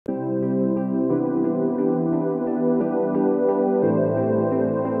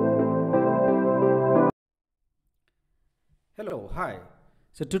Hi.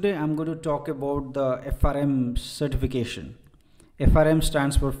 So today I'm going to talk about the FRM certification. FRM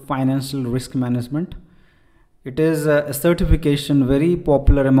stands for Financial Risk Management. It is a certification very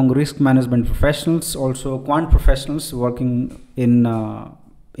popular among risk management professionals, also quant professionals working in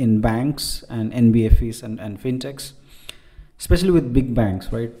banks and NBFEs and fintechs, especially with big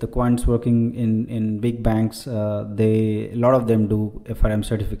banks, right? The quants working in big banks, a lot of them do FRM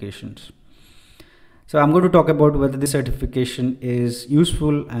certifications. So I'm going to talk about whether this certification is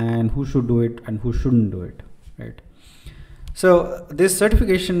useful and who should do it and who shouldn't do it, right? So this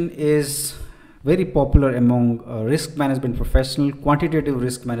certification is very popular among risk management professionals, quantitative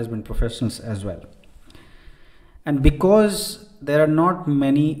risk management professionals as well. And because there are not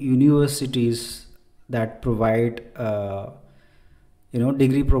many universities that provide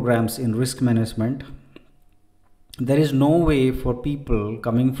degree programs in risk management, there is no way for people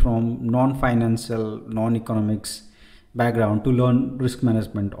coming from non-financial, non-economics background to learn risk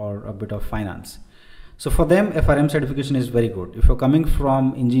management or a bit of finance. So for them, FRM certification is very good. If you're coming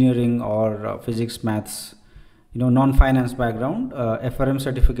from engineering or physics, maths, non-finance background, FRM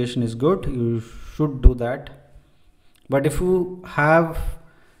certification is good. You should do that. But if you have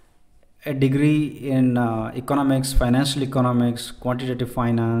a degree in economics, financial economics, quantitative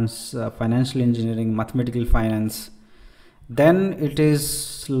finance, financial engineering, mathematical finance, then it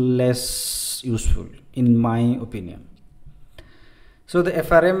is less useful in my opinion. So the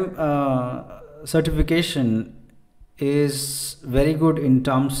FRM certification is very good in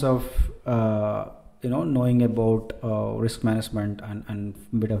terms of knowing about risk management and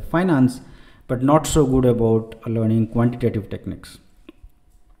bit of finance, but not so good about learning quantitative techniques.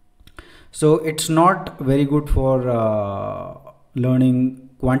 So it's not very good for learning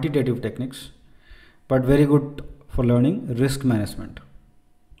quantitative techniques, but very good for learning risk management,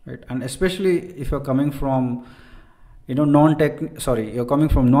 right? And especially if you're coming from you're coming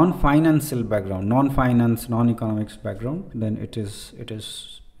from non-financial background, non-finance, non-economics background, then it is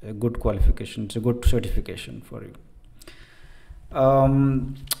a good qualification. It's a good certification for you.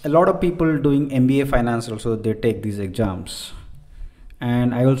 A lot of people doing MBA finance also, they take these exams.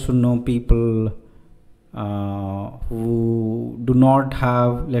 And I also know people who do not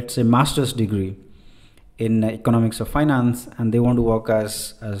have, let's say, master's degree in economics or finance, and they want to work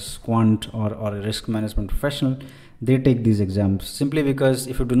as quant or a risk management professional. They take these exams simply because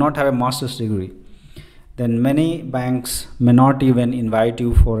if you do not have a master's degree, then many banks may not even invite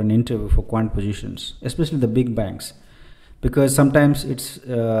you for an interview for quant positions, especially the big banks, because sometimes it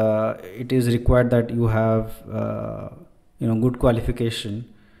is required that you have good qualification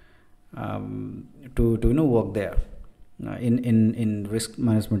to work there in risk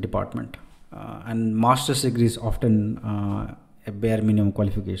management department, and master's degree is often a bare minimum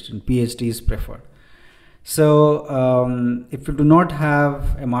qualification. PhD is preferred. So if you do not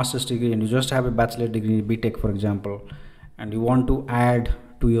have a master's degree and you just have a bachelor degree, BTech for example, and you want to add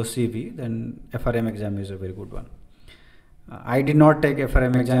to your CV, then FRM exam is a very good one. I did not take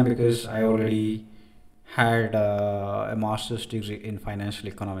FRM exam because I already had a master's degree in financial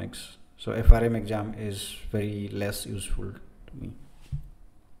economics. So FRM exam is very less useful to me.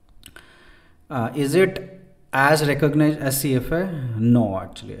 Is it as recognized as CFA? No,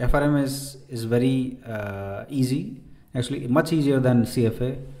 actually. FRM is very easy, actually much easier than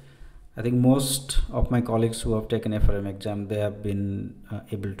CFA. I think most of my colleagues who have taken FRM exam, they have been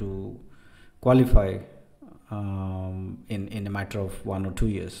able to qualify in a matter of 1 or 2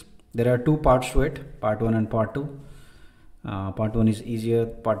 years. There are two parts to it, part 1 and part 2. Part 1 is easier,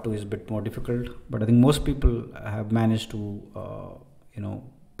 part 2 is a bit more difficult, but I think most people have managed to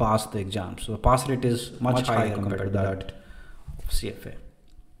pass the exam. So the pass rate is much higher compared to that of CFA,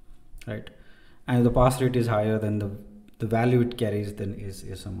 right? And if the pass rate is higher, then the value it carries then is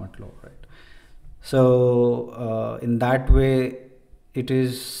somewhat low, right? So in that way, it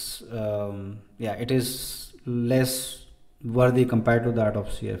is it is less worthy compared to that of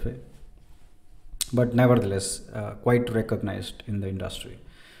CFA, but nevertheless quite recognized in the industry.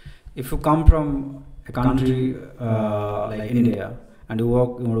 If you come from a country like India and you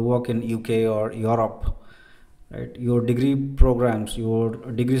want to work in UK or Europe, right, your degree programs, your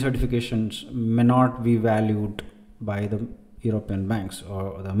degree certifications may not be valued by the European banks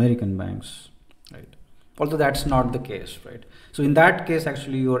or the American banks, right? Although that's not the case, right? So in that case,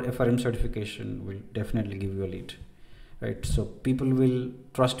 actually your FRM certification will definitely give you a lead, right? So people will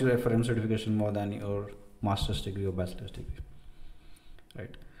trust your FRM certification more than your master's degree or bachelor's degree,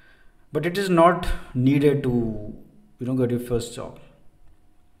 right? But it is not needed to get your first job,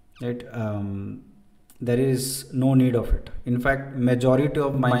 right? There is no need of it. In fact, majority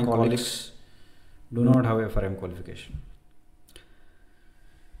of my colleagues do not have FRM qualification.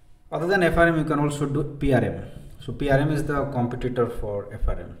 Other than FRM, you can also do PRM. So PRM is the competitor for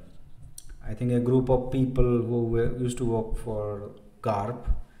FRM. I think a group of people who used to work for GARP,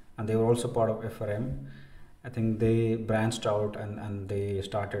 and they were also part of FRM. I think they branched out and they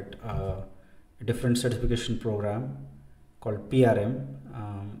started a different certification program called PRM.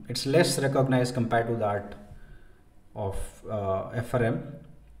 It's less recognized compared to that of FRM,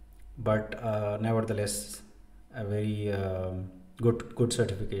 but nevertheless a very good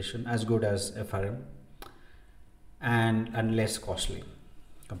certification, as good as FRM, and less costly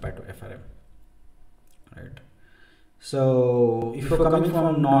compared to FRM, right? So if you're coming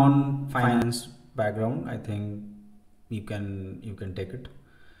from non-finance background, I think you can take it,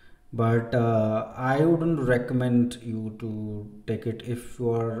 but I wouldn't recommend you to take it if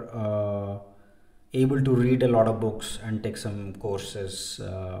you're able to read a lot of books and take some courses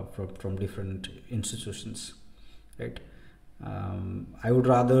from different institutions, right? I would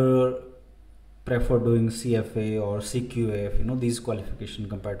rather prefer doing CFA or CQF, these qualification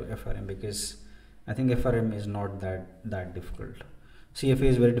compared to FRM, because I think FRM is not that difficult. CFA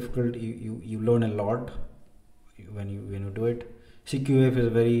is very difficult. You learn a lot when you do it. CQF is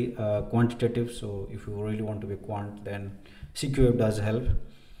very quantitative, so if you really want to be quant, then CQF does help.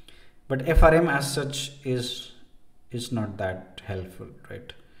 But FRM as such is not that helpful,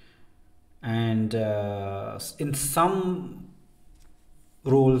 right? And in some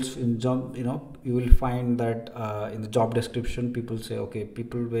roles in job, you will find that in the job description, people say, okay,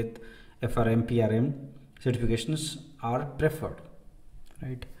 people with FRM, PRM certifications are preferred,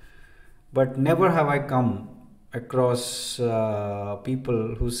 right? But never have I come across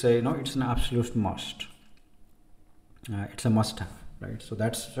people who say, no, it's an absolute must. It's a must-have, right? So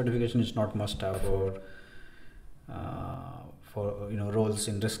that certification is not must-have for roles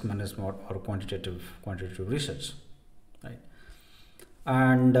in risk management or quantitative research, right?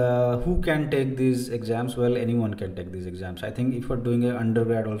 And who can take these exams? Well, anyone can take these exams. I think if you're doing an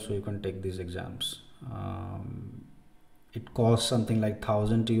undergrad also, you can take these exams. It costs something like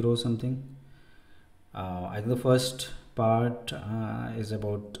 1,000 euros something. I think the first part is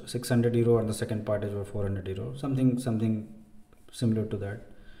about 600 euro and the second part is about 400 euro, something similar to that.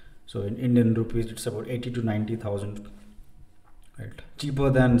 So in Indian rupees, it's about 80 to 90,000, right? Cheaper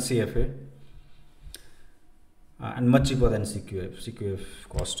than CFA. And much cheaper than CQF. CQF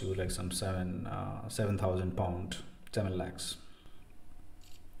costs you like some 7,000 pound, 7 lakhs.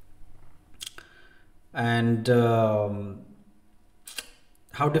 And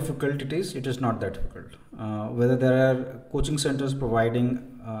how difficult it is not that difficult. Whether there are coaching centers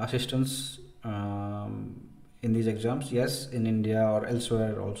providing assistance in these exams, yes, in India or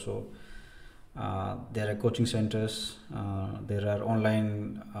elsewhere also. There are coaching centers, there are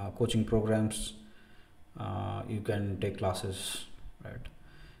online coaching programs. You can take classes, right?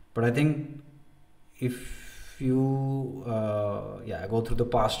 But I think if you go through the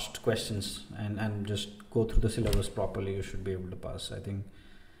past questions and just go through the syllabus properly, you should be able to pass. I think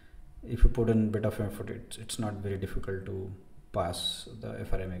if you put in a bit of effort, it's not very difficult to pass the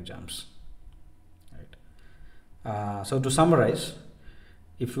FRM exams, right? So to summarize,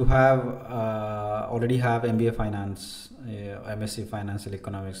 if you have already have MBA Finance, MSc Financial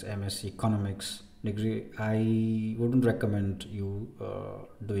Economics, MSc Economics degree, I wouldn't recommend you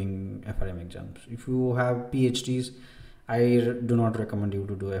doing FRM exams. If you have PhDs, I do not recommend you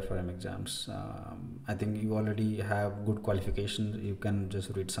to do FRM exams. I think you already have good qualifications. You can just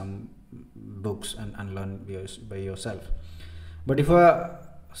read some books and learn by yourself. But if you are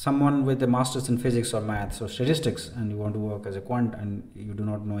someone with a master's in physics or maths or statistics and you want to work as a quant and you do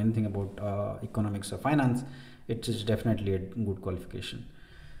not know anything about economics or finance, it is definitely a good qualification.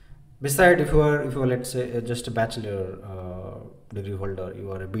 Besides, if you are let's say just a bachelor degree holder,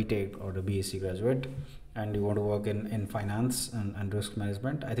 you are a BTech or a BSc graduate and you want to work in finance and risk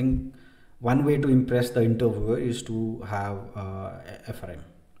management, I think one way to impress the interviewer is to have FRM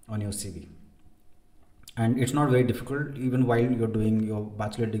on your CV. And it's not very difficult. Even while you're doing your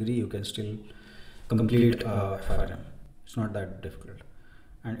bachelor degree, you can still complete FRM. It's not that difficult.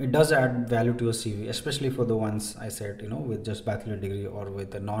 And it does add value to your CV, especially for the ones I said, with just bachelor degree or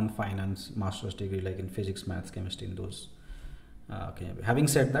with a non-finance master's degree, like in physics, maths, chemistry, in those. Okay. Having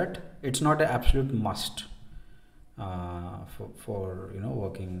said that, it's not an absolute must for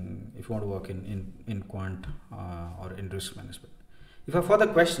working, if you want to work in quant or in risk management. If you have further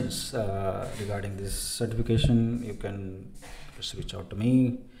questions regarding this certification, you can just reach out to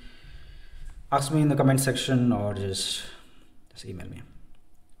me, ask me in the comment section, or just email me.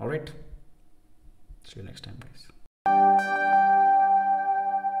 All right. See you next time, guys.